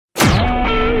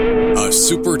a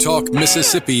Super Talk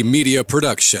Mississippi media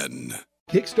production.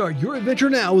 Kickstart your adventure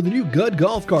now with the new Gud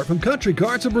Golf Cart from Country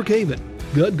Carts of Brookhaven.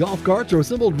 Gud Golf Carts are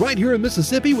assembled right here in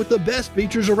Mississippi with the best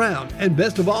features around. And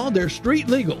best of all, they're street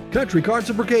legal. Country Carts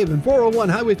of Brookhaven, 401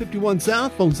 Highway 51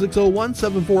 South, phone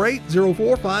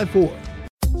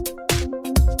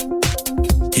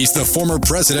 601-748-0454. He's the former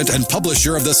president and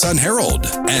publisher of the Sun Herald,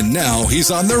 and now he's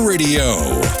on the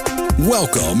radio.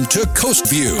 Welcome to Coast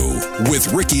View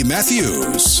with Ricky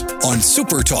Matthews on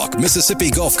Super Talk Mississippi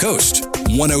Gulf Coast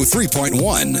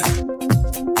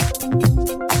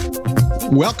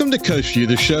 103.1. Welcome to Coast View,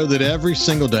 the show that every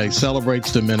single day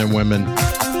celebrates the men and women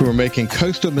who are making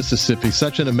coastal Mississippi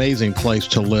such an amazing place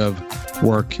to live,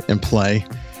 work, and play.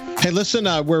 Hey, listen,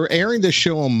 we're airing this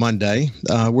show on Monday.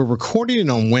 We're recording it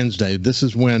on Wednesday. This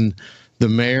is when the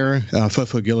mayor,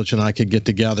 Fofo Gilich, and I could get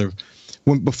together.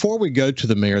 Before we go to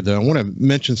the mayor, though, I want to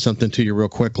mention something to you real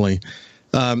quickly.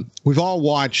 We've all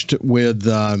watched with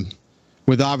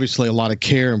obviously a lot of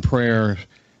care and prayer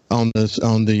on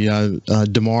the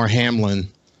Damar Hamlin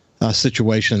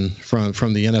situation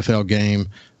from the NFL game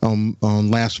on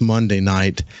last Monday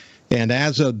night. And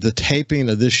as of the taping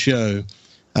of this show,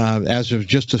 as of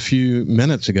just a few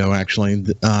minutes ago, actually,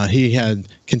 he had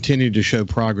continued to show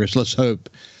progress. Let's hope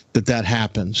that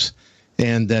happens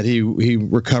and that he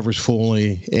recovers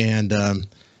fully and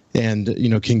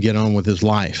can get on with his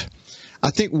life. I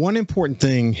think one important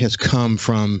thing has come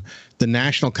from the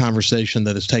national conversation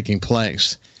that is taking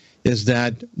place is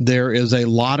that there is a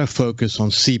lot of focus on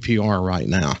CPR right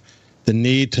now, the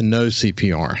need to know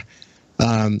CPR.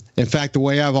 In fact, the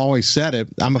way I've always said it,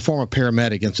 I'm a former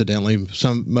paramedic, incidentally.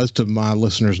 Most of my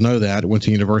listeners know that. I went to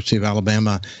the University of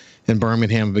Alabama in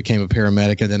Birmingham and became a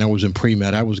paramedic, and then I was in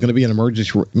pre-med. I was going to be an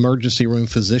emergency room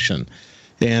physician,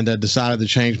 and decided to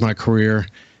change my career,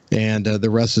 and the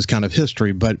rest is kind of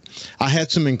history. But I had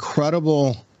some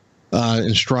incredible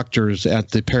instructors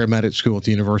at the paramedic school at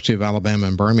the University of Alabama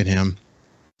in Birmingham.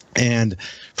 And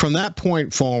from that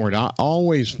point forward, I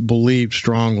always believed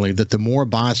strongly that the more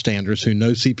bystanders who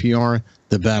know CPR,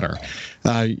 the better.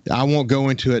 I won't go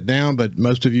into it now, but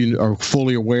most of you are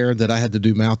fully aware that I had to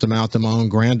do mouth-to-mouth to my own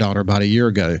granddaughter about a year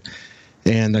ago.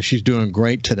 And she's doing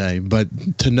great today. But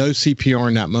to know CPR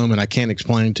in that moment, I can't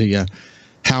explain to you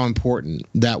how important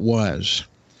that was.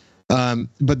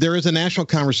 But there is a national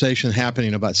conversation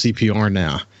happening about CPR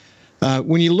now.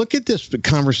 When you look at this,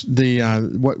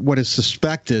 what is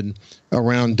suspected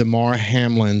around Damar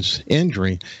Hamlin's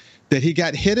injury, that he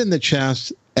got hit in the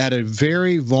chest at a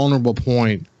very vulnerable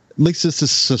point. At least this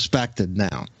is suspected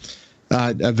now.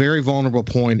 A very vulnerable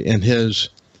point in his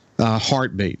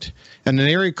heartbeat, and an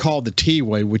area called the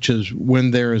T-wave, which is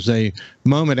when there is a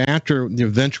moment after the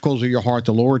ventricles of your heart,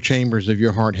 the lower chambers of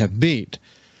your heart have beat.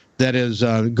 That is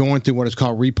going through what is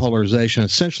called repolarization.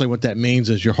 Essentially what that means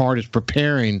is your heart is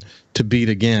preparing to beat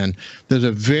again. There's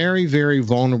a very, very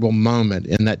vulnerable moment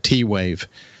in that T-wave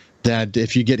that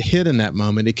if you get hit in that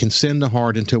moment, it can send the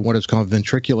heart into what is called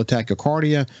ventricular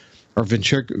tachycardia or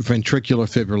ventricular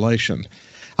fibrillation.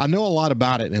 I know a lot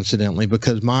about it, incidentally,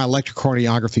 because my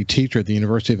electrocardiography teacher at the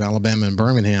University of Alabama in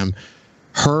Birmingham,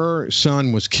 her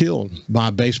son was killed by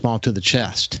a baseball to the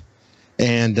chest.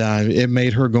 And it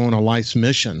made her go on a life's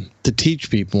mission to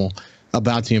teach people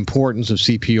about the importance of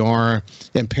CPR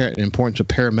and the importance of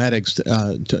paramedics,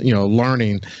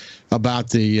 learning about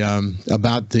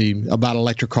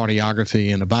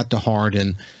electrocardiography and about the heart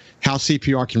and how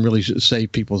CPR can really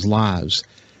save people's lives.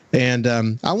 And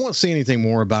I won't say anything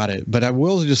more about it, but I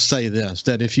will just say this: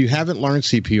 that if you haven't learned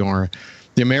CPR,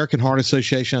 the American Heart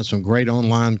Association has some great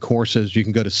online courses. You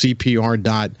can go to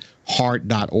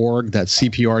cpr.heart.org. That's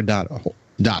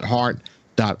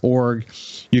cpr.heart.org.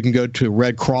 You can go to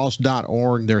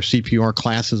redcross.org. There are CPR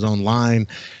classes online.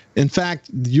 In fact,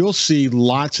 you'll see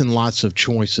lots and lots of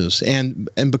choices. And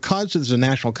because there's a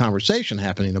national conversation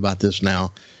happening about this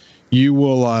now, you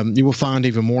will find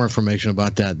even more information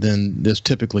about that than is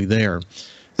typically there.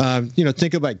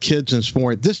 Think about kids in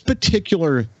sport. This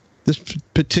particular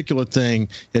thing,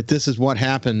 if this is what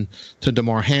happened to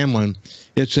Damar Hamlin,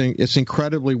 it's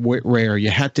incredibly rare. You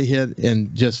have to hit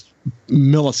in just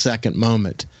millisecond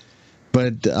moment,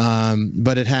 but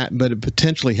it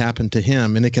potentially happened to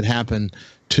him, and it could happen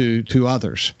to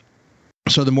others.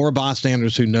 So the more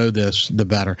bystanders who know this, the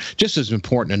better. Just as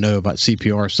important to know about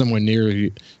CPR. If someone near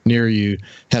you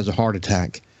has a heart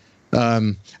attack.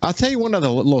 I'll tell you one other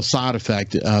little side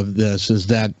effect of this is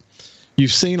that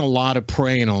you've seen a lot of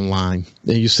praying online.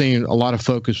 You've seen a lot of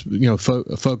focus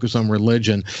on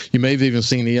religion. You may have even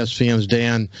seen ESPN's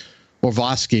Dan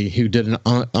Orlovsky, who did an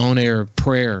on-air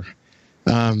prayer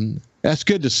That's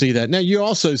good to see that. Now, you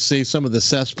also see some of the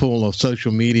cesspool of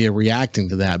social media reacting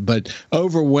to that, but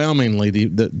overwhelmingly,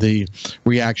 the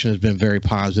reaction has been very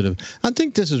positive. I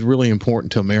think this is really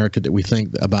important to America that we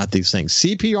think about these things.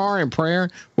 CPR and prayer,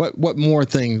 what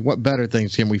better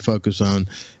things can we focus on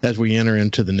as we enter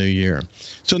into the new year?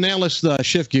 So now let's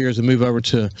shift gears and move over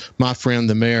to my friend,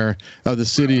 the mayor of the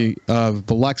city of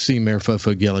Biloxi, Mayor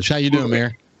Fofo Gilich. How you doing,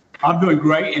 Mayor? I'm doing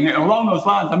great. And along those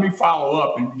lines, let me follow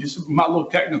up and just my little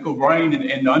technical brain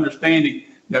and the understanding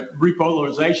that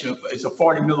repolarization is a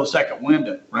 40 millisecond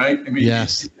window, right? I mean,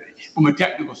 yes. From a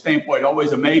technical standpoint, it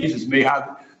always amazes me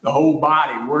how the whole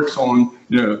body works on,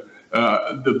 the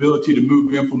ability to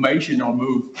move information or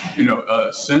move,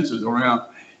 sensors around.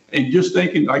 And just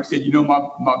thinking, like I said,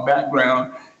 my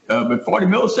background, but 40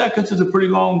 milliseconds is a pretty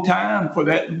long time for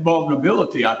that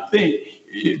vulnerability. I think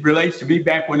it relates to me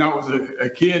back when I was a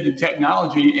kid in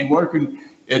technology and working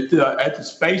at the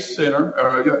Space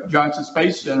Center, Johnson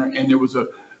Space Center, and there was a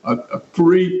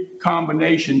free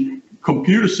combination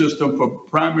computer system for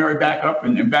primary backup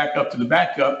and backup to the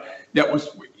backup that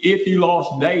was, if you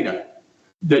lost data,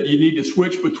 that you need to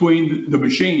switch between the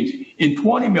machines in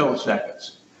 20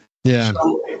 milliseconds. Yeah.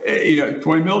 So, 20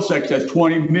 milliseconds, that's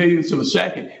 20 millionths of a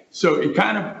second. So it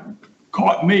kind of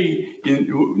caught me in,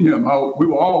 we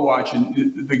were all watching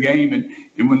the game, and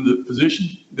when the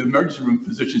emergency room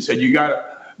physician said, you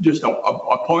got just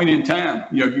a point in time,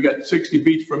 you got 60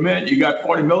 beats per minute, you got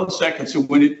 40 milliseconds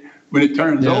when it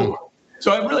turns over.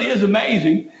 So it really is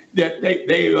amazing that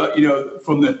they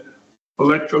from the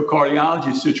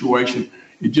electrocardiology situation,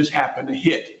 it just happened to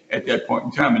hit at that point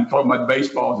in time, and talking about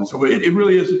baseballs and so it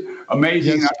really is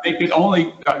amazing. Yes. I think it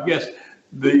only,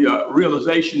 the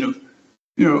realization of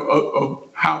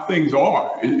how things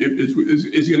are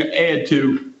is going to add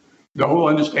to the whole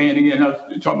understanding. And I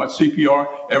was talking about CPR.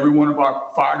 Every one of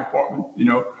our fire department,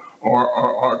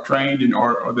 are trained and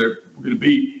are they're going to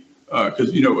be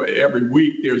because every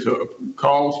week there's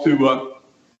calls to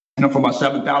for my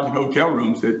 7,000 hotel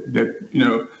rooms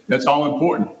that's all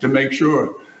important to make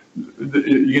sure that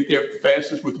you get there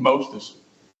fastest with the mostest.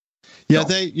 Yeah,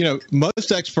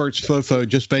 most experts, Fofo,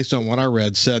 just based on what I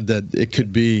read, said that it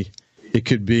could be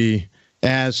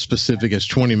as specific as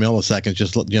 20 milliseconds.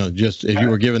 Just if you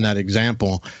were given that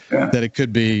example, that it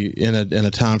could be in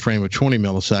a time frame of 20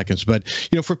 milliseconds. But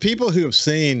for people who have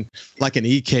seen like an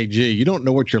EKG, you don't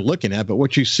know what you're looking at, but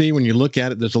what you see when you look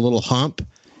at it, there's a little hump.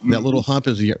 Mm-hmm. That little hump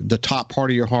is the top part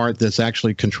of your heart that's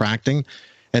actually contracting,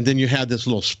 and then you have this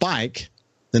little spike.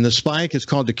 And the spike is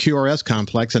called the QRS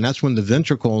complex, and that's when the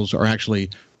ventricles are actually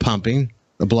pumping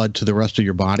the blood to the rest of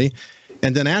your body.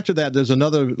 And then after that, there's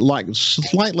another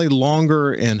slightly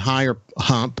longer and higher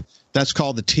hump. That's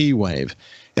called the T wave.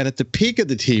 And at the peak of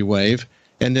the T wave,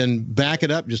 and then back it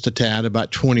up just a tad,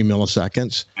 about 20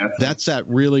 milliseconds. That's that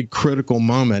really critical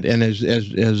moment. And as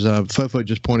Fofo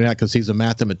just pointed out, because he's a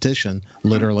mathematician,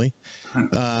 literally,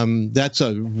 that's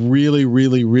a really,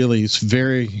 really, really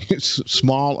very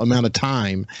small amount of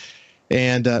time.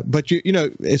 And but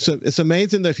it's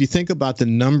amazing that if you think about the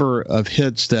number of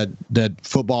hits that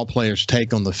football players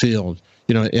take on the field,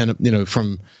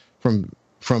 from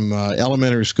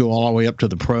elementary school all the way up to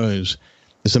the pros.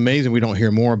 It's amazing we don't hear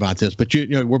more about this, but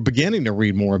we're beginning to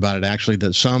read more about it. Actually,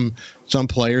 that some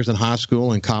players in high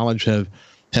school and college have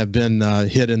been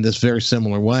hit in this very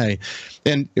similar way,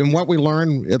 and what we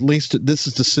learned, at least this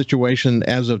is the situation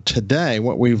as of today.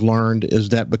 What we've learned is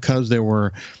that because there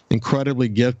were incredibly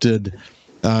gifted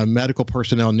medical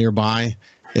personnel nearby,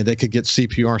 and they could get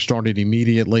CPR started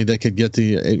immediately. They could get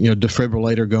the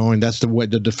defibrillator going. That's the way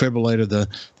the defibrillator, the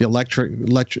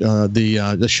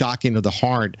shocking of the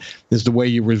heart is the way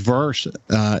you reverse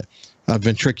a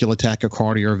ventricular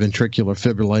tachycardia or ventricular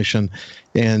fibrillation,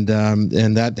 and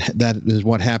that is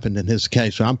what happened in his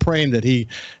case. So I'm praying that he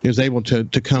is able to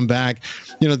come back.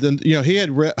 He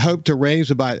had hoped to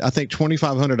raise about, I think,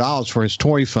 $2,500 for his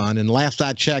toy fund, and last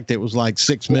I checked, it was like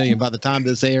 $6 million. By the time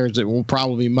this airs, it will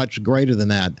probably be much greater than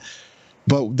that.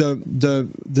 But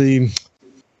the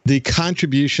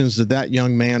contributions that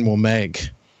young man will make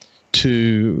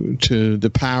to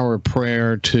the power of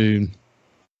prayer, to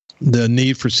the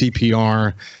need for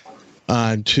CPR,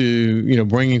 to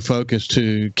bringing focus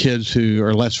to kids who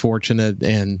are less fortunate,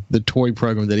 and the toy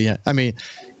program that he had. I mean,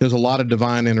 there's a lot of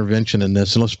divine intervention in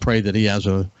this, and let's pray that he has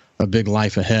a big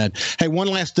life ahead. Hey, one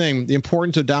last thing: the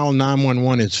importance of dialing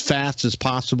 911 as fast as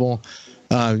possible.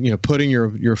 Putting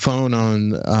your phone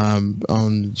on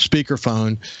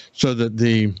speakerphone so that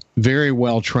the very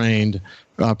well trained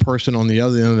person on the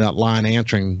other end of that line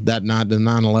answering, the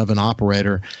 911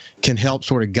 operator, can help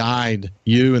sort of guide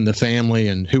you and the family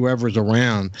and whoever's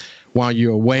around while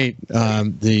you await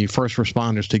the first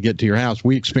responders to get to your house.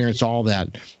 We experienced all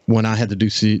that when I had to do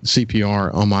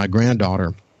CPR on my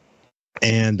granddaughter.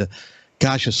 And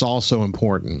gosh, it's all so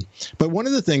important. But one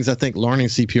of the things I think learning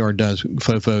CPR does,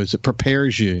 Fofo, is it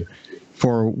prepares you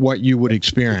for what you would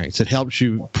experience. It helps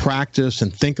you practice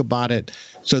and think about it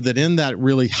so that in that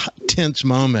really tense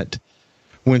moment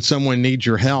when someone needs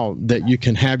your help, that you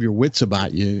can have your wits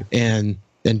about you and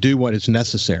do what is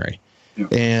necessary. Yeah.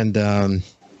 And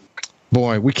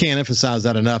boy, we can't emphasize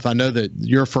that enough. I know that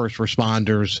your first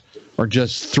responders are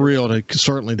just thrilled,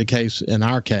 certainly the case in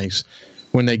our case,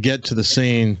 when they get to the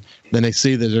scene, then they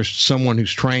see that there's someone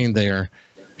who's trained there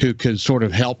who could sort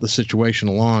of help the situation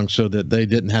along so that they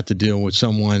didn't have to deal with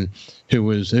someone who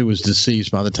was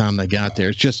deceased by the time they got there.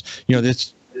 It's just,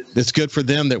 it's good for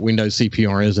them that we know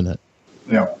CPR, isn't it?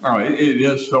 Yeah, it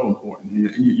is so important.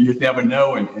 You never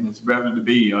know, and it's better to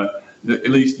be at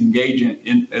least engaging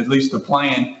in at least the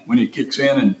plan when it kicks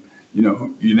in, and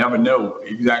you never know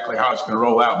exactly how it's going to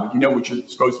roll out, but you know what you're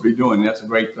supposed to be doing. And that's a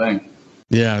great thing.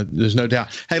 Yeah, there's no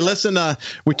doubt. Hey, listen,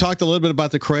 we talked a little bit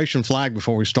about the Croatian flag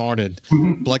before we started.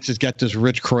 Mm-hmm. Blex has got this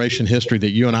rich Croatian history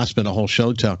that you and I spent a whole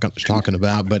show talking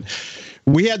about. But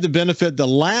we had the benefit, the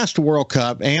last World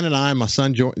Cup, Ann and I, my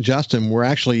son Justin, were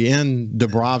actually in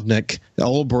Dubrovnik,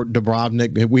 old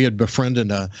Dubrovnik. We had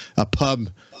befriended a pub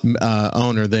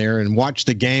owner there and watched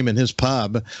the game in his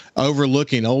pub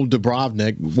overlooking old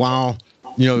Dubrovnik while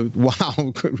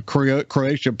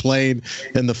Croatia played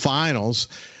in the finals.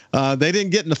 They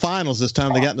didn't get in the finals this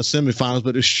time. They got in the semifinals,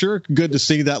 but it's sure good to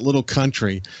see that little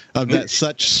country of that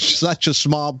such a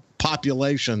small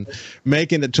population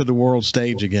making it to the world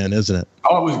stage again, isn't it?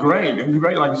 Oh, it was great. It was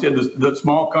great. Like I said, the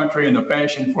small country and the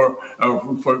passion for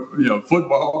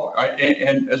football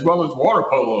and as well as water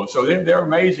polo. So they're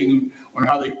amazing on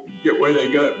how they get where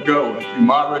they go.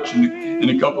 Modric and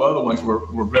a couple other ones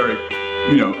were very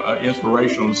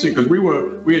inspirational to see, because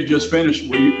we had just finished.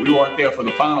 We weren't there for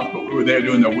the finals, but we were there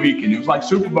during the week, and it was like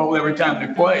Super Bowl every time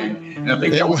they played. And I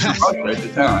think that was Russia at the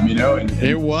time,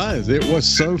 It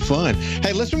was so fun.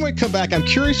 Hey, listen, when we come back, I'm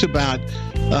curious about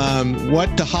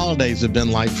what the holidays have been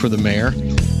like for the mayor,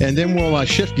 and then we'll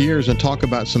shift gears and talk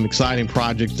about some exciting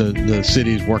projects the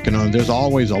city is working on. There's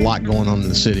always a lot going on in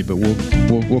the city, but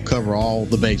we'll cover all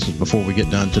the bases before we get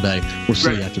done today. We'll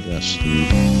see you after this.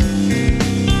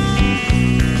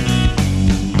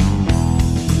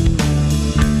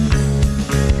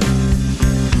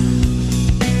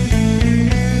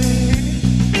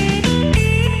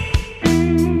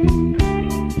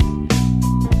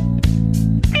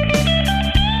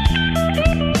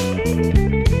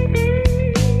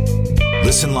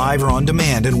 Listen live or on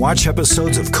demand and watch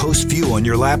episodes of Coast View on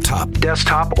your laptop,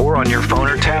 desktop, or on your phone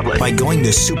or tablet by going to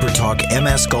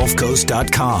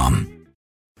supertalkmsgulfcoast.com.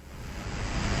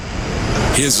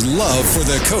 His love for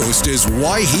the coast is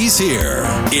why he's here.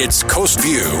 It's Coast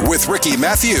View with Ricky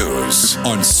Matthews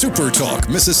on Super Talk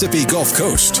Mississippi Gulf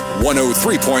Coast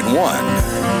 103.1.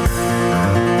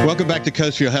 Welcome back to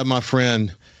Coast View. I have my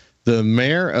friend, the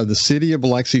mayor of the city of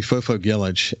Biloxi, Fofo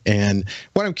Gilich. And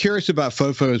what I'm curious about,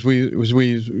 Fofo, is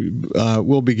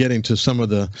we'll be getting to some of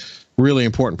the really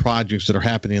important projects that are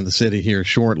happening in the city here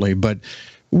shortly. But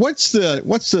what's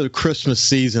the Christmas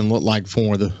season look like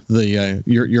for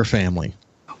your family?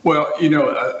 Well,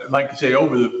 like I say,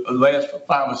 over the last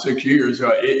 5 or 6 years,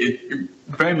 the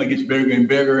family gets bigger and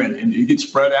bigger, and it gets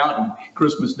spread out. And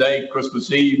Christmas Day,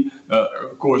 Christmas Eve,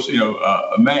 of course,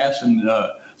 Mass and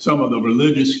some of the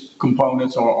religious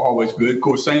components are always good. Of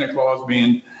course, Santa Claus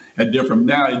being at different,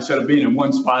 now instead of being in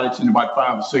one spot, it's in about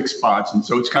 5 or 6 spots. And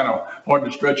so it's kind of hard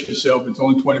to stretch yourself. It's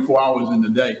only 24 hours in the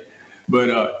day. But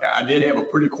I did have a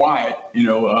pretty quiet,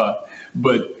 a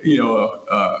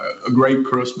great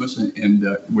Christmas,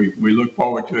 and we look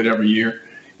forward to it every year.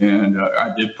 And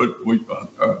I did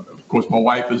of course, my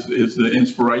wife is the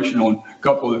inspiration on a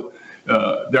couple of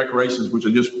decorations, which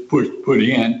I just put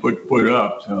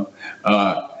up. So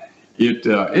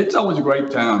it's always a great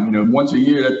time. Once a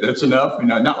year, that's enough.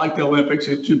 Not like the Olympics.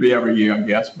 It should be every year, I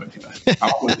guess. But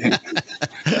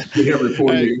every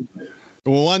 4 years.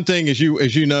 Well, one thing is,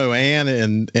 as you know, Ann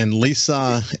and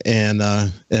Lisa and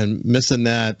Miss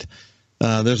Annette,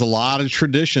 there's a lot of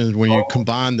traditions when you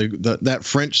combine that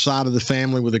French side of the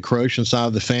family with the Croatian side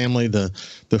of the family, the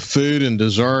food and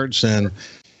desserts, and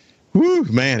whoo,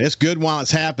 man, it's good while it's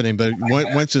happening, but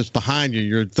once it's behind you,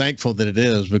 you're thankful that it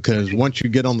is, because once you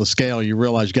get on the scale, you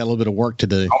realize you got a little bit of work to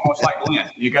do. Almost like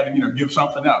Lent. You got to give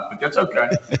something up, but that's okay.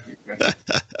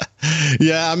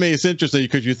 Yeah, I mean, it's interesting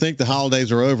because you think the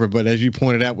holidays are over, but as you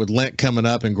pointed out, with Lent coming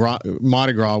up and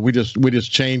Mardi Gras, we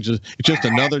just changed. It's just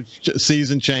another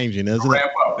season changing, isn't it?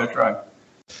 Ramp up. That's right.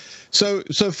 So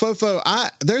Fofo,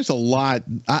 there's a lot.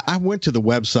 I went to the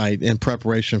website in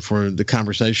preparation for the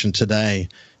conversation today,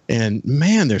 and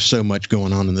man, there's so much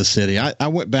going on in the city. I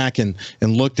went back and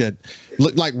looked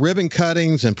like ribbon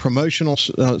cuttings and promotional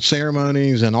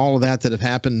ceremonies and all of that have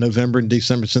happened in November and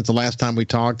December since the last time we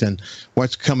talked, and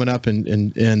what's coming up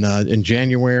in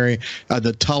January.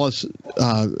 The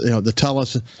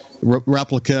Tullis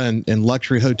replica and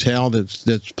luxury hotel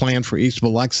that's planned for East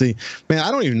Biloxi. Man,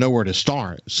 I don't even know where to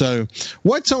start. So,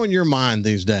 what's on your mind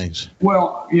these days?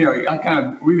 Well, we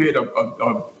had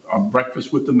a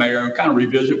breakfast with the mayor and kind of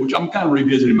revisit, which I'm kind of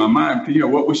revisiting in my mind.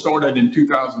 What we started in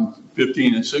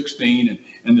 2015 and 16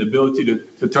 and the ability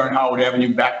to turn Howard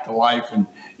Avenue back to life. And,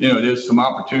 there's some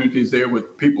opportunities there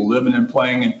with people living and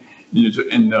playing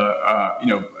and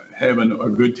having a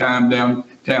good time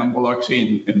downtown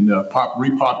Biloxi and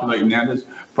repopulating that as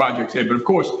projects there. But of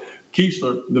course,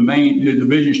 Keesler, the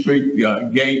Division Street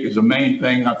gate is the main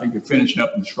thing. I think they're finishing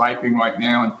up the striping right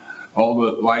now and all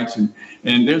the lights. And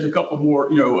there's a couple more,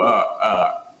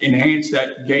 enhance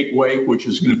that gateway, which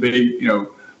is going to be,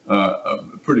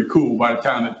 pretty cool by the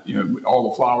time that,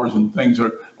 all the flowers and things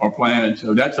are planted.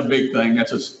 So that's a big thing.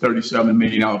 That's a $37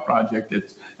 million project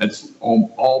that's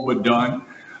all but done.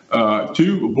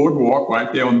 To a boardwalk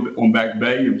right there on Back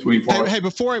Bay between Forest. Hey,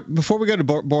 before we go to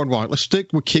boardwalk, let's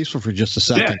stick with Keesler for just a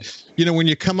second. Yeah. When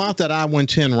you come out that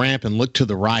I-110 ramp and look to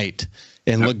the right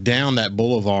and look down that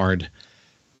boulevard,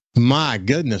 my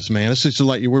goodness, man, it's just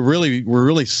like we're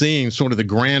really seeing sort of the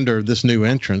grandeur of this new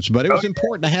entrance. But it was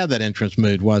important to have that entrance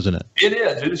moved, wasn't it? It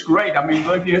is. It is great. I mean,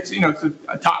 look, it's it's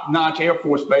a top-notch Air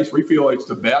Force base. We feel it's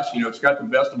the best. It's got the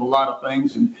best of a lot of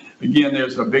things. And again,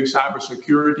 there's a big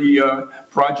cybersecurity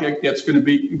project that's going to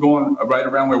be going right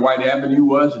around where White Avenue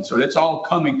was, and so that's all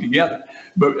coming together.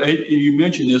 But you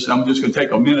mentioned this. I'm just going to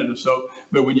take a minute or so.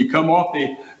 But when you come off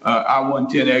the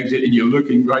I-110 exit and you're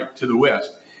looking right to the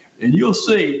west, and you'll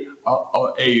see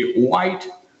a white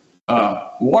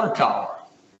water tower,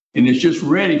 and it's just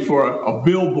ready for a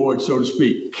billboard, so to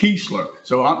speak, Keesler.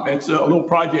 So it's a little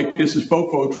project. This is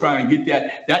Fofo trying to get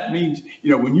that. That means,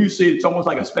 when you see it, it's almost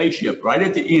like a spaceship right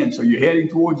at the end. So you're heading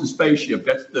towards the spaceship.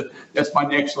 That's my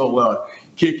next little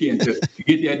kick in to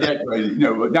get that decorated.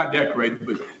 Not decorated,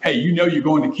 but hey, you're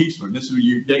going to Keesler. This is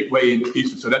your gateway into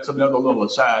Keesler. So that's another little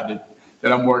aside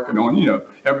that I'm working on.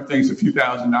 Everything's a few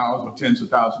 $1,000s or tens of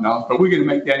 $1,000s, but we're going to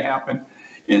make that happen.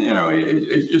 And,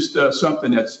 it's just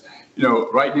something that's,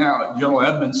 right now, General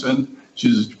Edmondson,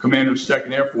 she's commander of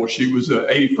 2nd Air Force. She was the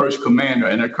 81st commander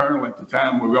and a colonel at the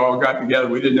time when we all got together.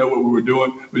 We didn't know what we were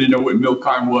doing. We didn't know what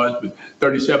MILCON was, but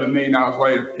 $37 million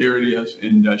later, here it is.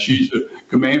 And she's the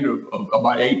commander of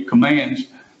about 8 commands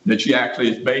that she actually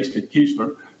is based at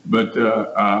Keesler. But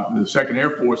the 2nd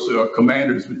Air Force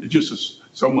commander is just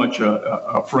so much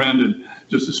a friend and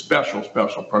just a special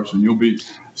person. You'll be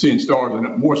seeing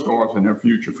more stars in their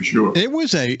future for sure. It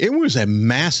was a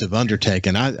massive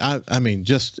undertaking. I mean,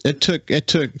 just it took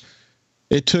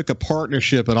a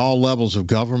partnership at all levels of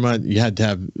government. You had to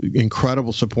have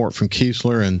incredible support from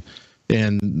Keesler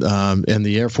and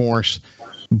the Air Force.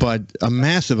 But a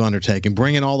massive undertaking,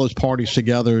 bringing all those parties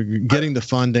together, getting the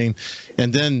funding,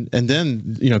 and then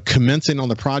commencing on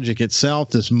the project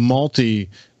itself. This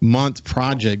multi-month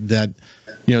project that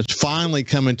it's finally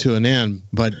coming to an end.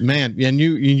 But man, and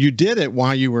you did it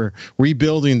while you were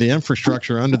rebuilding the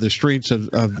infrastructure under the streets of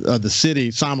the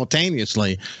city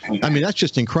simultaneously. I mean, that's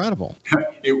just incredible.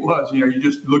 It was. You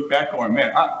just look back on it,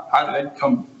 man. How did that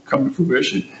come to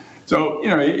fruition? So,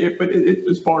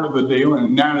 it's part of the deal.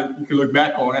 And now that you can look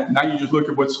back on it, now you just look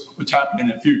at what's happening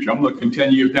in the future. I'm looking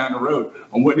 10 years down the road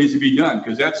on what needs to be done,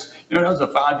 because that was a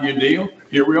 5-year deal.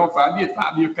 Here we are, 5 years.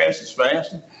 5 year passes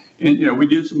fast. And, we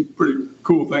did some pretty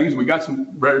cool things. We got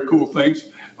some very cool things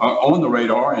on the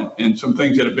radar, and some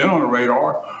things that have been on the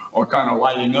radar are kind of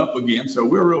lighting up again. So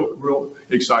we're real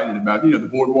excited about, the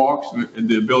boardwalks and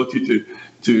the ability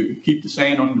to keep the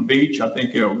sand on the beach. I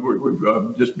think,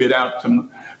 we've just bid out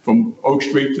from Oak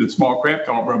Street to the Small Craft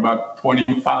Harbor about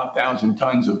 25,000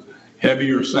 tons of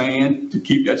heavier sand to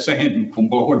keep that sand from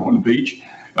blowing on the beach.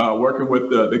 Working with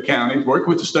the counties, working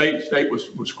with the state. The state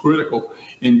was critical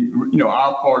in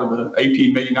our part of the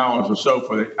 $18 million or so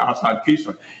for the outside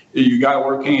Keesler. You got to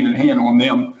work hand in hand on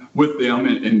them with them,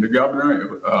 and the governor.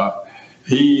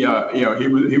 He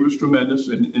was tremendous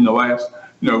in the last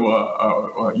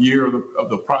year of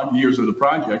the years of the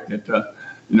project. That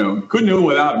couldn't do it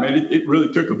without him. It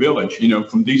really took a village.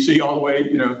 From D.C. all the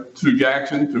way through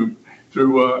Jackson, through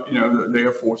through the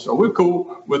Air Force. So we're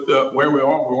cool with where we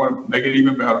are. We want to make it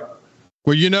even better.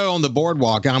 Well, on the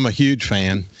boardwalk, I'm a huge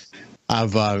fan.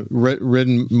 I've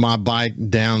ridden my bike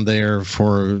down there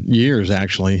for years,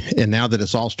 actually, and now that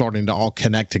it's all starting to all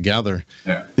connect together,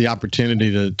 the opportunity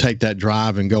to take that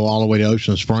drive and go all the way to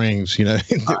Ocean Springs,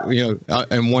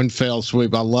 in one fell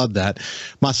swoop, I love that.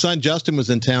 My son Justin was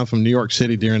in town from New York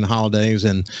City during the holidays,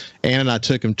 and Ann and I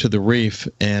took him to the Reef,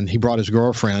 and he brought his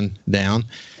girlfriend down,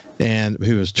 and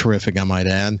who was terrific, I might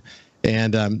add.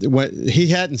 And he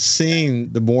hadn't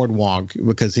seen the boardwalk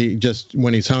because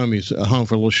when he's home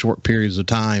for little short periods of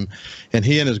time. And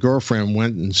he and his girlfriend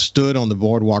went and stood on the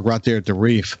boardwalk right there at the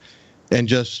Reef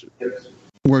and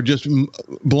were just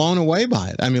blown away by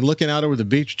it. I mean, looking out over the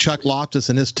beach, Chuck Loftus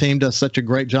and his team does such a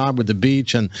great job with the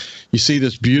beach. And you see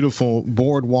this beautiful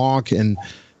boardwalk and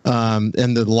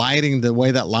the lighting, the way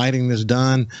that lighting is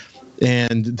done.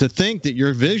 And to think that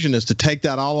your vision is to take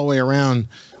that all the way around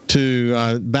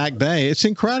to Back Bay, it's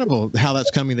incredible how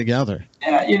that's coming together.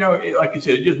 Yeah, like you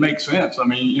said, it just makes sense. I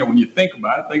mean, when you think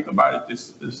about it,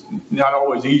 it's not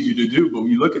always easy to do. But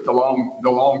when you look at the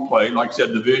long play, like I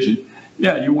said, the vision,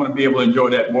 you want to be able to enjoy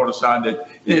that waterside,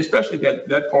 especially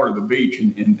that part of the beach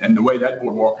and the way that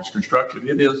boardwalk is constructed.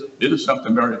 It is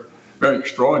something very, very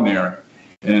extraordinary.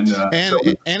 And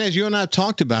as you and I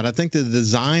talked about, I think the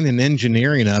design and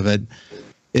engineering of it,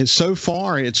 so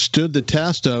far, it's stood the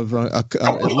test of at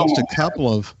least a couple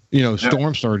of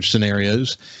storm surge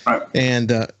scenarios, right.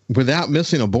 And without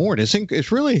missing a board.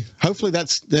 It's really, hopefully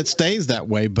that stays that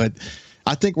way. But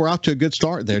I think we're off to a good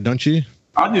start there, don't you?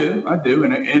 I do,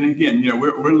 and again,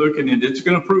 we're looking at it's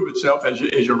going to prove itself as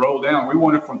you roll down. We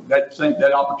want it from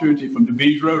that opportunity from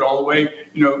DeVise Road all the way,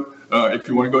 if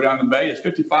you want to go down the bay, it's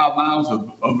 55 miles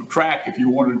of track if you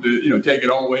wanted to, take it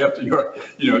all the way up to your,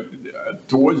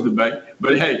 towards the bay.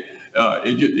 But hey,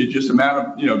 it's just a matter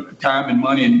of, time and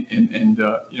money and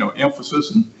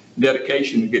emphasis and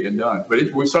dedication to get it done.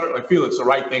 But we certainly feel it's the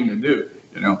right thing to do,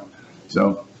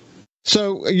 so.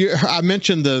 So I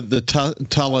mentioned the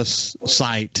Tullis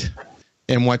site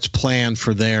and what's planned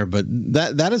for there, but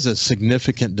that is a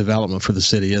significant development for the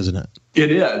city, isn't it?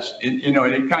 It is, and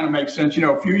it kind of makes sense.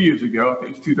 A few years ago, I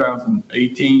think it's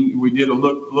 2018, we did a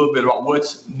little bit about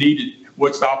what's needed,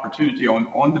 what's the opportunity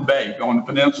on the bay, on the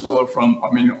peninsula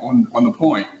on the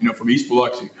point, from East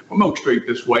Biloxi, from Oak Street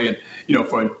this way, and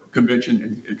for a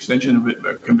convention, extension of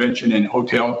a convention and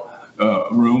hotel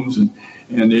rooms and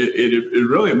it's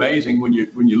really amazing when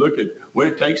you look at what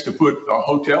it takes to put a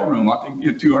hotel room. I think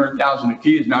 $200,000 a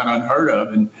key is not unheard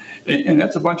of, and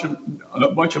that's a bunch of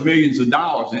millions of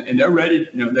dollars. And they're ready.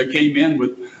 They came in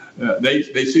with they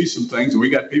see some things, and we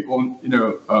got people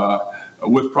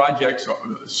with projects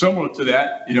similar to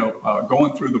that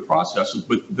going through the processes.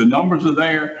 But the numbers are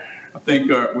there. I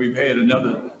think we've had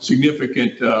another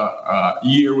significant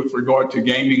year with regard to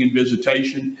gaming and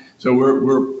visitation. So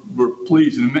we're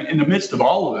pleased. In the midst of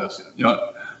all of this,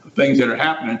 things that are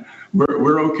happening,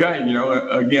 we're okay.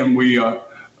 Again, we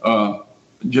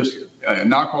just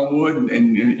knock on wood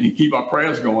and keep our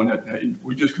prayers going. That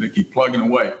we're just going to keep plugging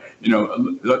away.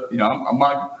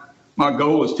 My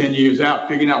goal is 10 years out,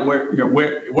 figuring out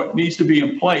what needs to be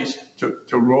in place to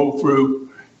roll through.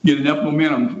 Get enough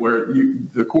momentum where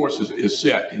the course is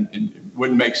set, and it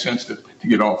wouldn't make sense to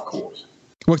get off course.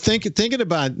 Well, thinking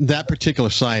about that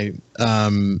particular site,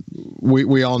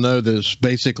 we all know that it's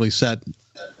basically sat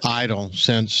idle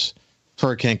since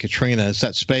Hurricane Katrina. It's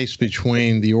that space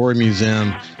between the Ori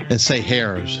Museum and, say,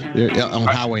 Harrah's on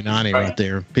Highway 90 right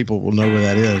there. People will know where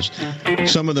that is.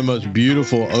 Some of the most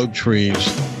beautiful oak trees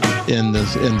in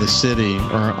the city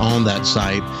are on that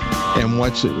site. And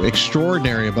what's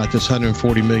extraordinary about this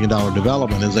 $140 million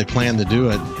development is they plan to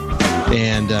do it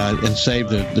and save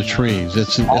the trees.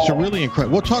 It's a really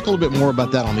incredible. We'll talk a little bit more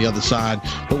about that on the other side.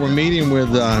 But we're meeting with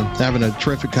having a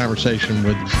terrific conversation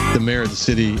with the mayor of the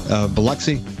city of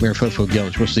Biloxi, Mayor Fofo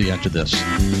Gilich. We'll see you after this.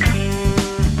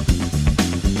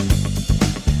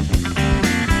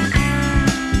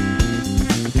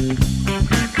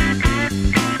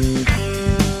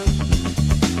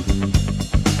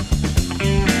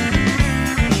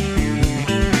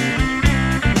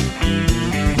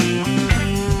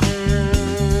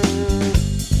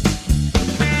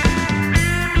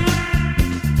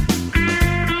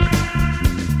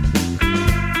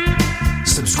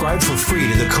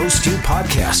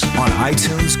 Podcast on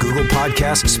iTunes, Google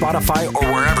Podcasts, Spotify, or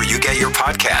wherever you get your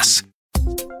podcasts.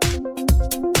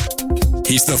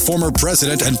 He's the former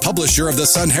president and publisher of the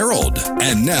Sun Herald,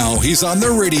 and now he's on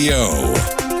the radio.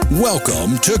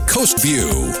 Welcome to Coast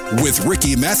View with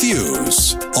Ricky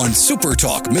Matthews on Super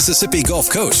Talk Mississippi Gulf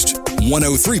Coast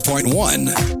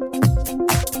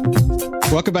 103.1.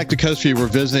 Welcome back to Coast View. We're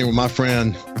visiting with my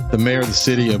friend, the mayor of the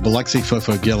city of Biloxi,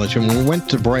 Fofo Gilich. And when we went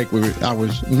to break, I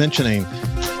was mentioning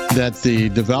that the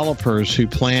developers who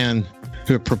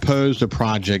have proposed a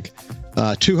project,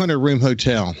 200-room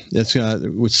hotel. It's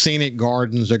with scenic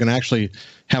gardens. They're going to actually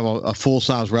have a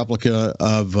full-size replica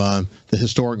of the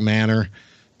historic manor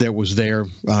that was there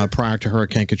prior to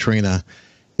Hurricane Katrina.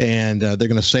 And they're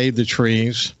going to save the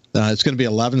trees. It's going to be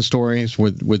 11 stories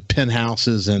with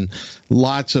penthouses and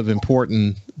lots of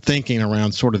important thinking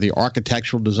around sort of the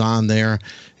architectural design there.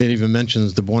 It even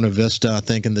mentions the Buena Vista, I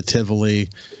think, and the Tivoli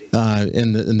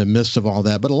in the midst of all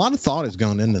that. But a lot of thought has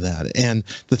gone into that. And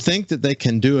to think that they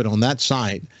can do it on that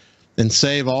site and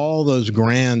save all those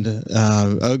grand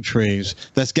oak trees,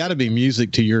 that's got to be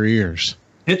music to your ears.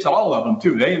 It's all of them,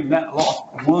 too. They have not lost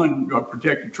one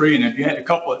protected tree. And if you had a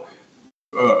couple of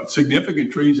significant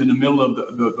trees in the middle of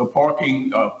the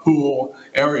parking pool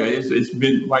area, it's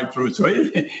been right through it. So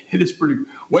it is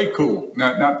way cool,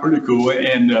 not pretty cool.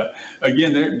 And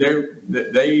again,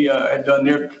 they have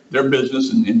done their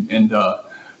business and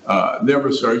their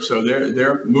research. So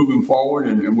they're moving forward,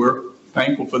 and we're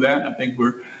thankful for that. I think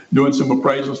we're doing some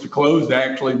appraisals to close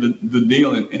the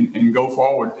deal and go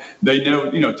forward. They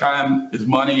know, time is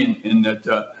money, and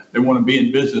that they want to be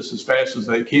in business as fast as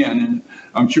they can. And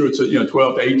I'm sure it's a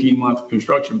 12 to 18 month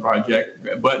construction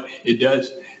project, but it does.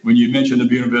 When you mentioned the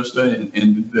Buena Vista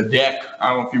and the deck, I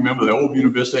don't know if you remember the old Buena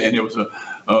Vista, and there was a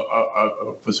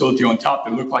facility on top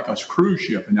that looked like a cruise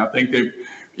ship, and I think they've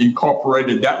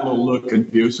incorporated that little look and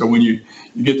view. So when you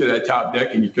get to that top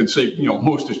deck and you can see,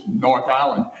 most of North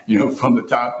Island, from the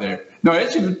top there. No,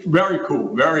 it's very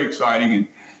cool, very exciting.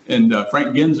 And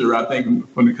Frank Ginzer, I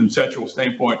think, from the conceptual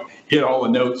standpoint, hit all the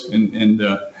notes, and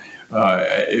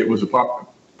it was a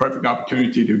perfect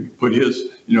opportunity to put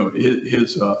his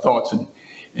thoughts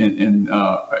and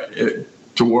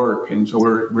to work. And so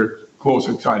we're close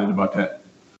excited about that.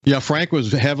 Yeah, Frank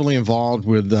was heavily involved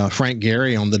with Frank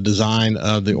Gehry on the design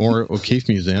of the Orr O'Keefe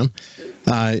Museum.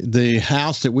 The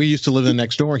house that we used to live in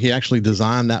next door, he actually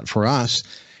designed that for us.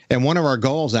 And one of our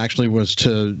goals actually was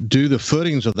to do the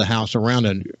footings of the house around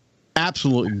an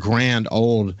absolutely grand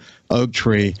old oak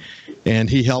tree. And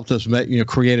he helped us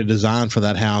create a design for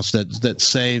that house that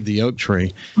saved the oak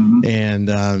tree. Mm-hmm. And,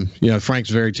 Frank's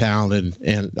very talented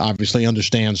and obviously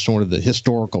understands sort of the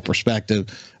historical perspective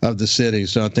of the city.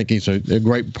 So I think he's a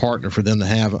great partner for them to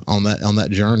have on that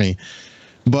journey.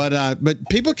 But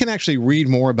people can actually read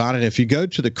more about it if you go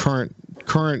to the current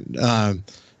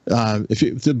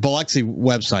the Biloxi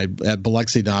website at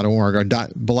biloxi.org or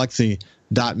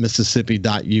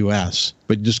biloxi.mississippi.us.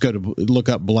 But just go to look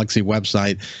up Biloxi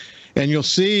website. And you'll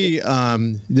see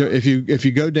if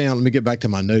you go down, let me get back to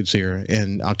my notes here,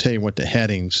 and I'll tell you what the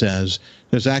heading says.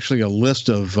 There's actually a list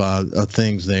of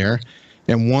things there.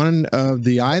 And one of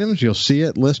the items, you'll see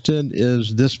it listed,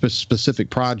 is this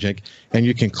specific project. And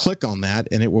you can click on that,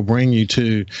 and it will bring you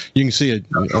to, you can see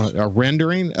a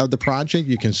rendering of the project.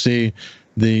 You can see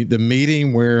the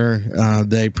meeting where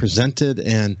they presented,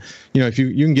 and if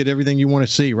you can get everything you want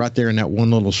to see right there in that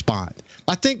one little spot.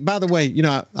 I think, by the way,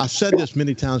 I've said this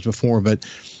many times before, but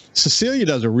Cecilia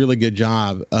does a really good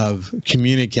job of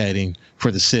communicating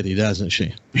for the city, doesn't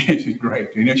she? She's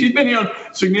great. She's been here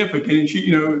significant, and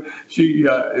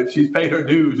she's paid her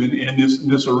dues in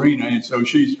this arena, and so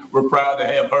we're proud to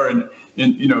have her in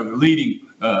leading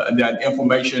that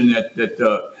information,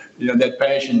 that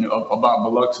passion about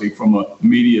Biloxi from a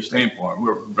media standpoint.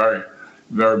 We're very,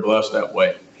 very blessed that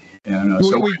way. And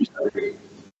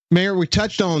Mayor, we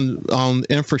touched on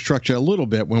infrastructure a little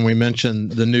bit when we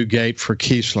mentioned the new gate for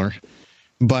Keesler,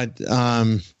 but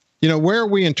where are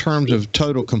we in terms of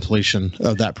total completion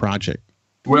of that project?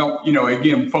 Well,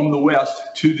 again, from the west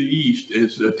to the east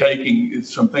is taking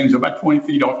some things about 20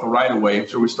 feet off the right of way.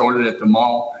 So we started at the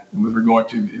mall with regard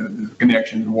to the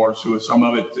connections, water, sewer. Some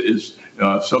of it is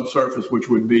subsurface, which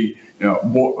would be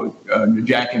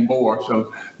jack and bore.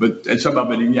 So, and some of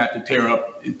it you have to tear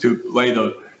up to lay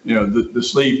the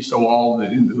sleeve, so all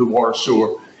the water,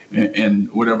 sewer, and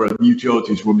whatever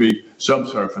utilities will be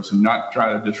subsurface, and not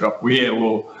try to disrupt. We had a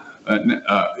little, I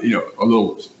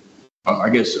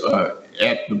guess,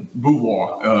 at the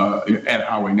boulevard at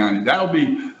Highway 90. That'll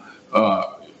be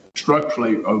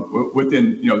structurally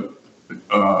within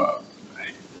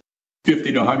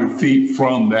 50 to 100 feet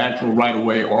from the actual right of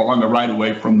way, or on the right of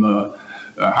way from the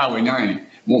Highway 90.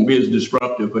 Won't be as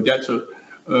disruptive, but that's a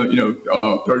 $30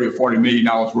 or $40 million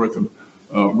worth of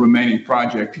remaining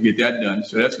project to get that done.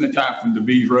 So that's going to tie from the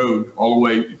Bees Road all the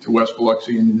way to West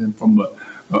Biloxi, and then from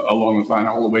along the line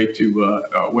all the way to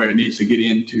where it needs to get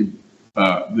into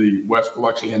the West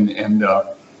Biloxi and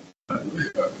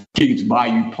Keegan's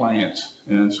Bayou plants,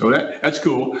 and so that's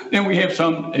cool. Then we have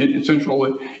some in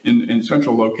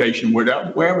central location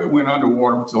wherever it went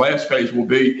underwater, which the last phase will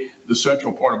be the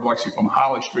central part of Biloxi from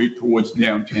Holly Street towards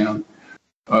downtown,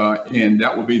 and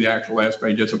that will be the actual last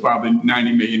phase. That's probably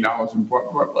 $90 million,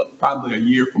 and probably a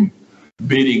year from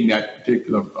bidding that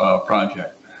particular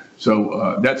project.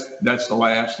 So that's the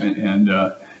last, and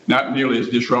not nearly as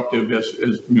disruptive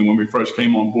as when we first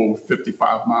came on board with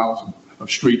 55 miles of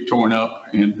street torn up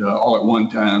and all at one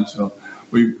time. So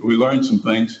we learned some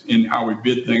things in how we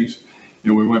bid things.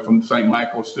 We went from St.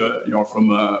 Michael's to, from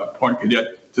Point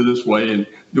Cadet to this way and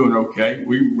doing okay.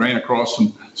 We ran across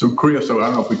some creosote. I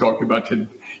don't know if we talked about that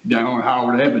down on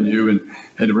Howard Avenue, and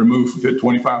had to remove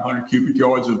 2,500 cubic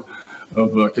yards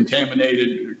of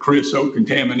contaminated creosote,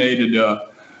 contaminated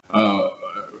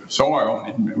soil,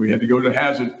 and we had to go to the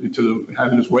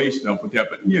hazardous waste dump with that.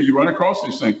 But you run across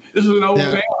these things. This is an old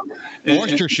town.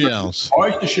 Oyster shells.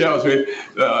 Oyster shells.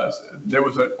 There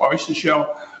was an oyster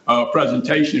shell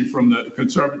presentation from the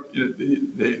conservative.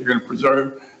 They're going to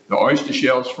preserve the oyster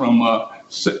shells from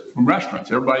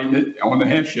restaurants. Everybody on the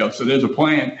half shell. So there's a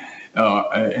plan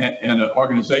and an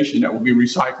organization that will be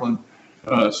recycling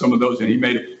some of those. And he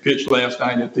made a pitch last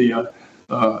night at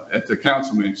the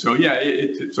council meeting. So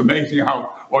it's amazing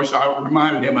how oyster. I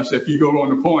reminded him. I said, if you go on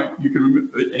the point, you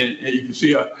can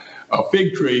see a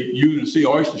fig tree. You can see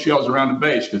oyster shells around the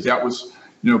base, because that was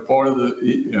part of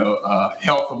the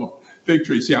health of a fig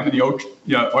tree. See how many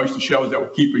oyster shells that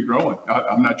would keep it growing.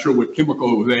 I'm not sure what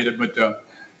chemical was added, but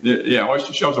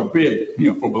oyster shells are big,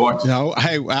 for Biloxi.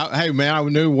 Hey man, I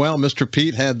knew well Mr.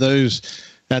 Pete had those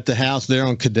at the house there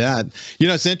on Cadet.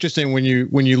 It's interesting when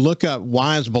you look up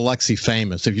why is Biloxi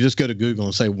famous. If you just go to Google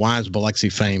and say why is Biloxi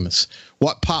famous,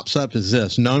 what pops up is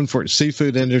this: known for its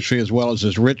seafood industry as well as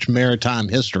its rich maritime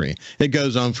history. It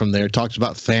goes on from there. It talks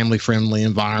about family-friendly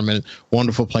environment,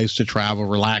 wonderful place to travel,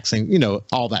 relaxing,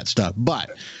 all that stuff.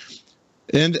 But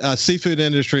in seafood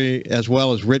industry as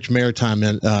well as rich maritime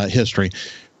history.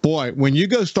 Boy, when you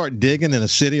go start digging in a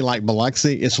city like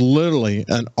Biloxi, it's literally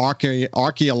an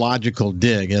archaeological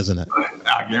dig, isn't it?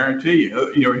 I guarantee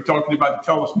you. You're talking about the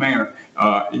Tullis Manor.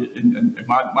 And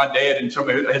my dad and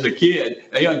somebody as a kid,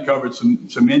 they uncovered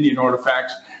some Indian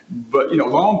artifacts. But a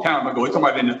long time ago, it's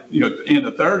talking about in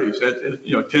the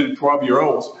 30s, 10 and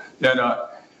 12-year-olds that.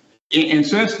 And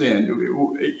since then,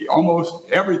 almost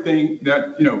everything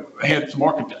that had some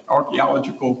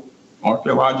archaeological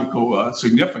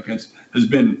significance has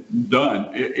been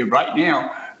done. Right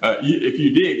now, if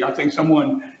you dig, I think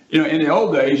someone, in the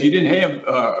old days, you didn't have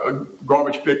a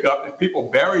garbage pickup. People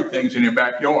buried things in their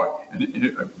backyard.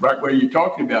 And right where you're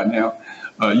talking about now,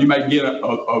 you might get a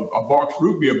box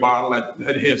root beer bottle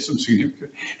that has some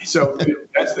significance. So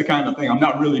that's the kind of thing. I'm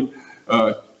not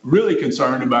really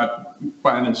concerned about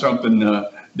finding something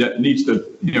that needs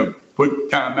to, put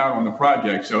time out on the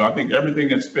project. So I think everything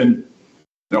that's been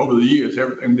over the years,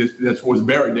 everything that was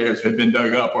buried there has been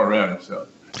dug up already. So,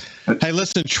 hey,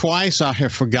 listen, twice I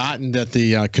have forgotten that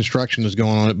the construction is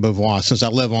going on at Beauvoir. Since I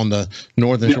live on the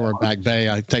northern shore of Back Bay,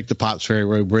 I take the Potts Ferry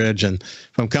Road Bridge, and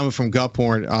if I'm coming from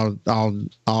Gulfport,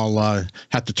 I'll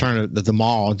have to turn at the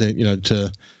mall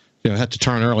to have to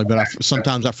turn early, but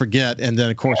sometimes I forget. And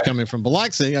then, of course, coming from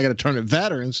Biloxi, I got to turn at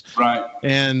Veterans, right?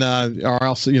 And or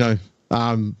else,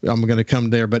 I'm going to come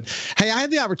there. But hey, I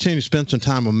had the opportunity to spend some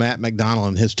time with Matt McDonald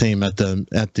and his team at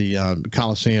the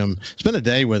Coliseum. Spent a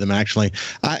day with him, actually.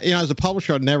 As a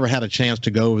publisher, I'd never had a chance to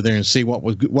go over there and see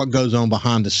what goes on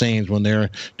behind the scenes when they're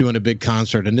doing a big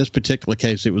concert. In this particular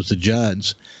case, it was the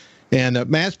Judds. And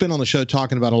Matt's been on the show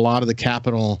talking about a lot of the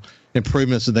capital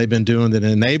improvements that they've been doing that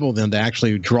enable them to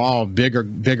actually draw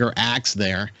bigger acts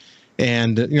there.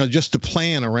 And just to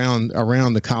plan around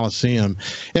the Coliseum,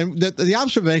 and the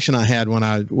observation I had when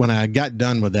I got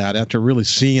done with that, after really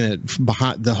seeing it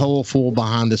behind the whole full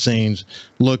behind the scenes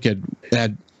look at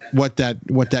what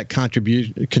that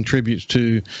contributes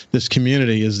to this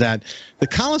community, is that the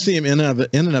Coliseum in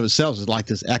and of itself is like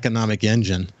this economic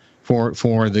engine for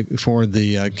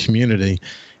the community.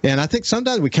 And I think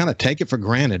sometimes we kind of take it for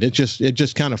granted. It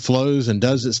just kind of flows and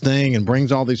does its thing and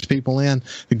brings all these people in.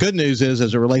 The good news is,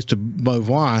 as it relates to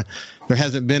Beauvoir, there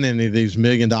hasn't been any of these $1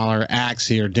 million acts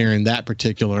here during that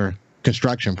particular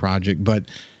construction project. But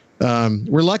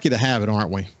we're lucky to have it, aren't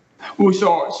we? We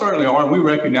certainly are. We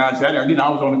recognize that. I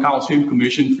was on the Coliseum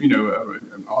Commission.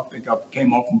 I think I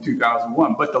came off in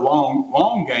 2001. But the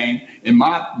long game, and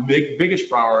my biggest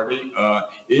priority,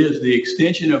 is the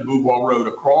extension of Beauvoir Road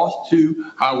across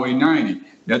to Highway 90.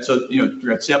 That's got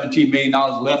 $17 million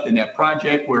left in that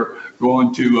project. We're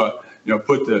going to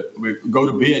we go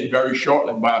to bid very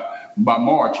shortly by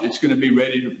March. It's going to be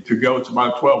ready to go. It's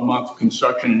about a 12-month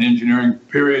construction and engineering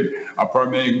period. Our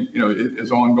permitting,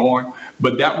 is ongoing,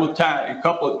 but that will tie a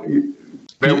couple of.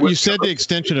 You said the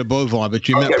extension of Boulevard, but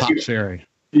you meant Pops Ferry.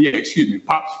 Yeah, excuse me,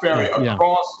 Pops Ferry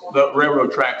across the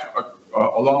railroad tracks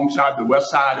alongside the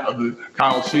west side of the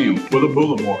Coliseum with a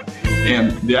boulevard.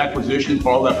 And the acquisition for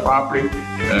all that property,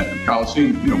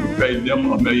 Coliseum, we paid them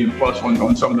 $1 million plus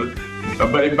on some of the.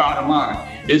 But bottom line,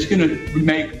 it's going to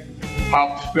make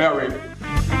Pops Ferry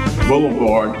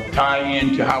Boulevard tie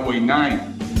into Highway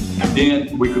 90. And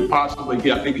then we could possibly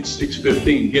get, I think it's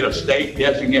 615, get a state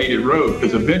designated road,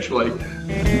 because eventually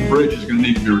the bridge is going to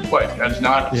need to be replaced. That is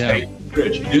not a state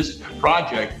bridge. This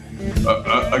project,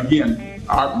 again,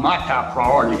 my top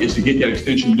priority is to get that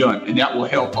extension done, and that will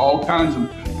help all kinds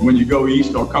of, when you go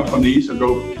east or come from the east or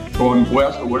going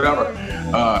west or whatever,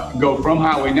 go from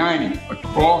Highway 90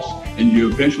 across, and you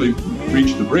eventually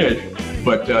reach the bridge.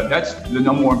 But that's the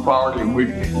number one priority,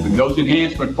 and those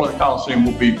enhancements for the Coliseum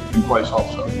will be in place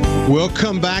also. We'll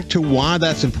come back to why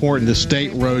that's important. The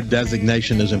state road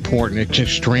designation is important. It's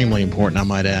extremely important, I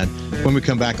might add. When we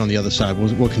come back on the other side,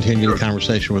 we'll continue the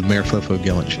conversation with Mayor Fofo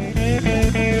Gilich.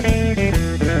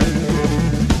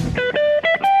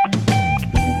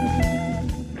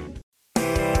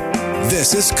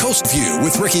 This is Coast View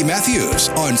with Ricky Matthews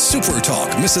on Super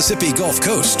Talk Mississippi Gulf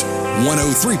Coast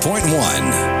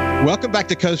 103.1. Welcome back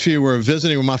to Coast View. We're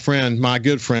visiting with my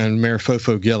good friend, Mayor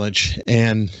Fofo Gilich,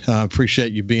 and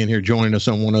appreciate you being here joining us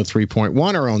on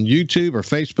 103.1 or on YouTube or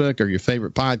Facebook or your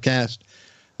favorite podcast.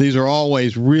 These are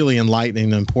always really enlightening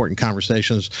and important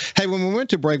conversations. Hey, when we went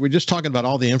to break, we were just talking about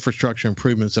all the infrastructure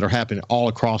improvements that are happening all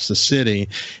across the city.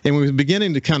 And we were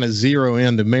beginning to kind of zero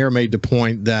in. The mayor made the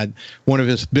point that one of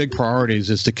his big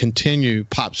priorities is to continue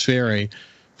Pops Ferry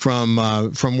from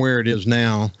where it is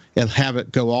now and have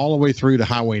it go all the way through to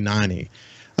Highway 90.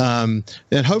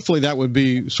 And hopefully that would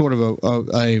be sort of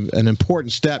an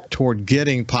important step toward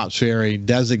getting Pops Ferry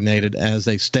designated as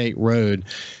a state road.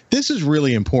 This is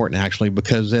really important, actually,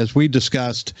 because as we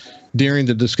discussed during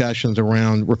the discussions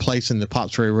around replacing the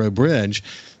Pops Ferry Road Bridge,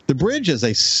 the bridge is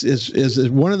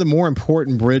one of the more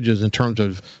important bridges in terms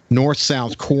of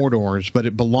north-south corridors, but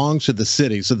it belongs to the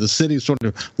city. So the city sort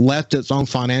of left its own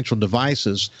financial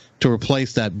devices to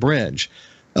replace that bridge.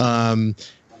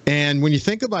 And when you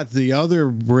think about the other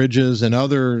bridges and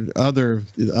other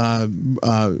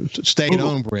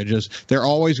state-owned bridges, they're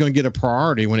always going to get a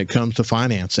priority when it comes to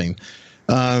financing.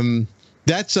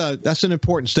 That's an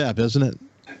important step, isn't it?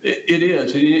 It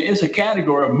is. It's a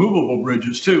category of movable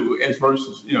bridges too, as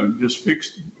versus just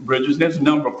fixed bridges. There's a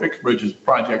number of fixed bridges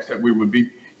projects that we would be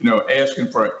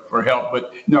asking for help,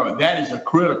 but no, that is a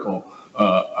critical.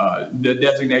 The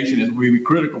designation is really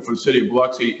critical for the city of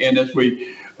Biloxi, and as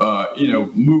we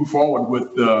move forward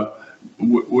with the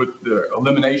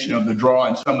elimination of the draw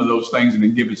and some of those things, and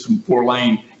then give it some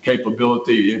 4-lane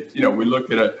capability. We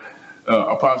looked at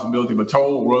a possibility of a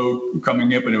toll road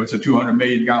coming up, and it was a $200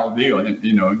 million deal.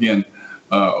 And again,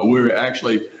 we're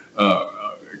actually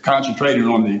concentrating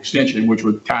on the extension, which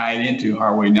would tie it into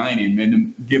Highway 90, and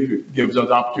then gives us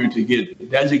opportunity to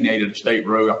get designated a state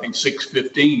road. I think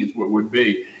 615 is what it would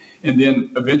be, and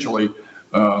then eventually.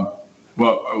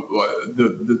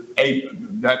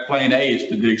 That plan A is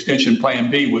the extension. Plan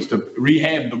B was to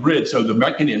rehab the bridge so the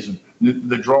mechanism,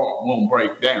 the draw won't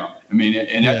break down. I mean,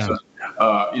 and that's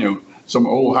some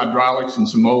old hydraulics and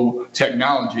some old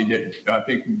technology that I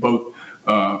think both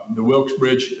the Wilkes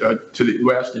Bridge to the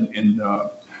west and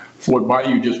Fort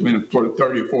Bayou just went for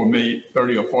 $30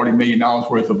 or $40 million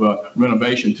worth of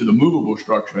renovation to the movable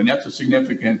structure, and that's a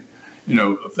significant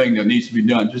thing that needs to be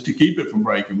done just to keep it from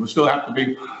breaking. We'll still have to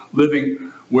be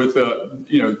living with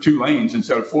 2 lanes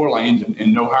instead of 4 lanes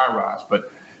and no high rise.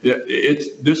 But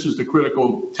this is the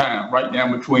critical time right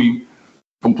now between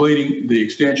completing the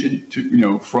extension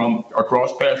to from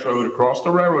across Pass Road, across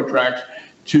the railroad tracks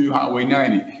to Highway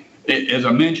 90. As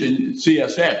I mentioned,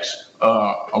 CSX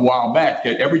a while back,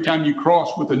 that every time you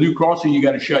cross with a new crossing, you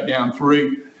got to shut down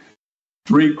three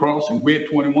crossings. We had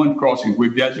 21 crossings.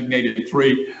 We've designated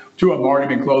 3. 2 of them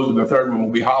already been closed, and the third one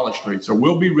will be Hollis Street. So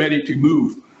we'll be ready to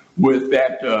move with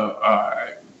that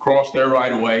cross there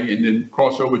right away, and then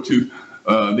cross over to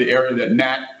the area that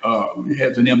Nat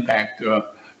has an impact,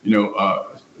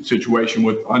 situation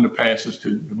with underpasses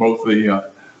to both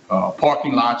the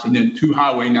parking lots and then to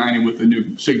Highway 90 with the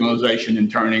new signalization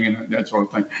and turning and that sort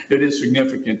of thing. It is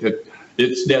significant that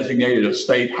it's designated a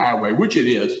state highway, which it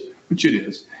is.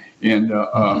 And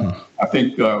I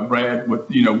think Brad, with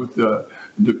the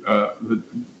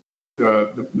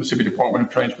the Mississippi Department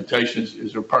of Transportation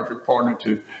is a perfect partner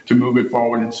to move it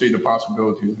forward and see the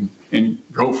possibilities and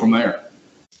go from there.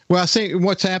 Well, I think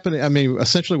what's happening, I mean,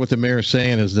 essentially what the mayor is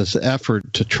saying is this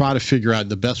effort to try to figure out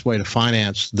the best way to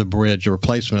finance the bridge, the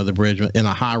replacement of the bridge in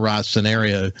a high-rise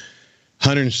scenario.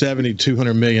 $170,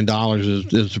 $200 million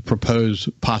is the proposed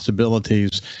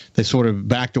possibilities. They sort of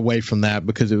backed away from that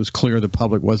because it was clear the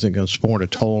public wasn't going to support a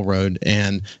toll road,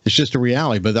 and it's just a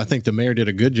reality. But I think the mayor did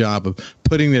a good job of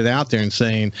putting it out there and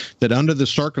saying that under the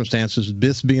circumstances,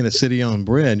 this being a city-owned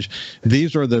bridge,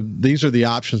 these are the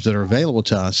options that are available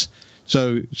to us.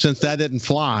 So since that didn't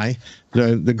fly,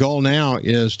 the goal now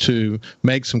is to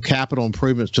make some capital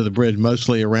improvements to the bridge,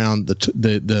 mostly around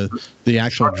the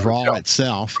actual draw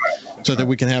itself, so that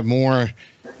we can have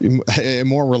a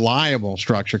more reliable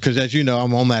structure. Because as you know,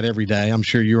 I'm on that every day. I'm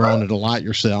sure you're on it a lot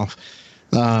yourself.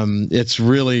 It's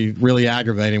really, really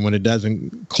aggravating when it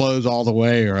doesn't close all the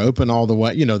way or open all the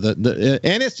way.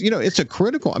 And it's a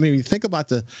critical. I mean, you think about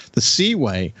the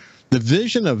Seaway. The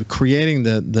vision of creating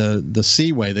the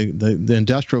Seaway, the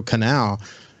industrial canal,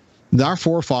 our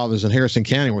forefathers in Harrison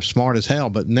County were smart as hell,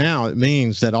 but now it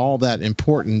means that all that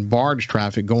important barge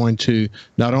traffic going to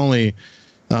not only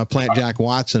Plant Jack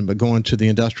Watson, but going to the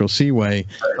industrial Seaway,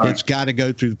 it's got to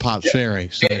go through the Pops Ferry.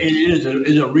 So it is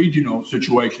a regional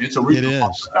situation. It's a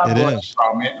regional problem. It is.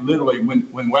 Literally,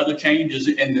 when weather changes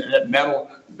and that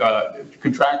metal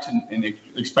contracts and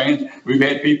expands, we've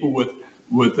had people with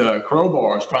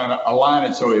crowbars trying to align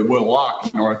it so it will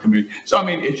lock in order to move. So I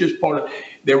mean, it's just part of.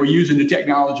 They were using the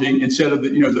technology instead of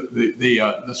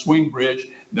the swing bridge.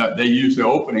 They used the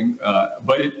opening,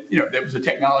 but there was a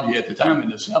technology at the time in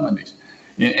the 70s,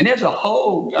 and there's a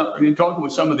whole. In talking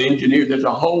with some of the engineers, there's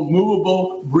a whole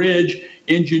movable bridge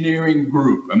engineering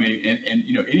group. I mean, and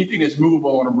anything that's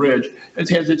movable on a bridge, it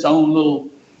has its own little.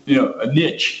 A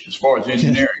niche as far as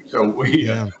engineering. So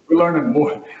we're learning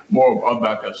more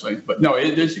about those things. But no,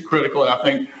 it is critical. And I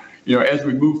think, as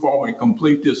we move forward and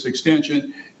complete this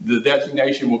extension, the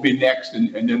designation will be next,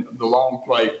 and then the long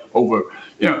play over.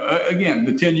 Again,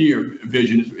 the 10-year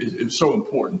vision is so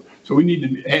important. So we need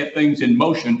to have things in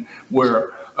motion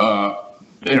where,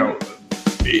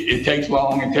 it takes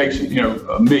long. It takes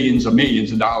millions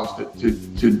of dollars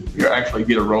to actually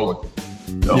get it rolling.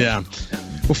 So. Yeah.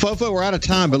 Well, Fofo, we're out of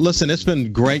time, but listen, it's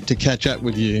been great to catch up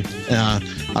with you.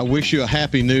 I wish you a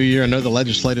happy new year. I know the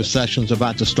legislative session's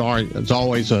about to start. There's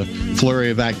always a flurry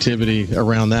of activity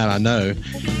around that, I know.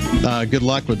 Good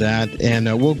luck with that, and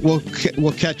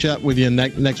we'll catch up with you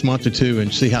next month or two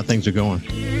and see how things are going.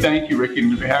 Thank you, Ricky.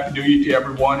 Happy New Year to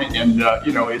everyone, and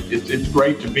it's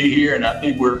great to be here, and I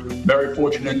think we're very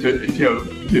fortunate to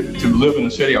live in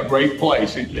a city, a great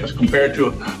place as compared to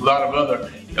a lot of other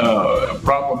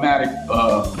problematic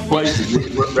places.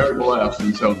 We're very blessed,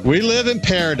 and so we live in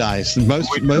paradise.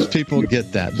 Most people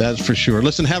get that. That's for sure.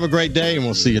 Listen, have a great day, and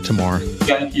we'll see you tomorrow.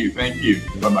 Thank you.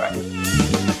 Bye-bye.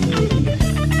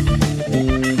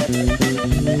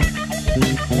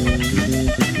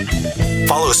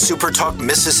 Follow Super Talk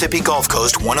Mississippi Gulf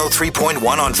Coast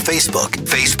 103.1 on Facebook.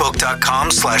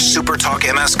 Facebook.com/Super Talk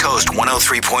MS Coast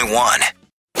 103.1.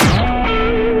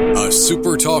 A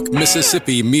Super Talk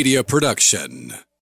Mississippi media production.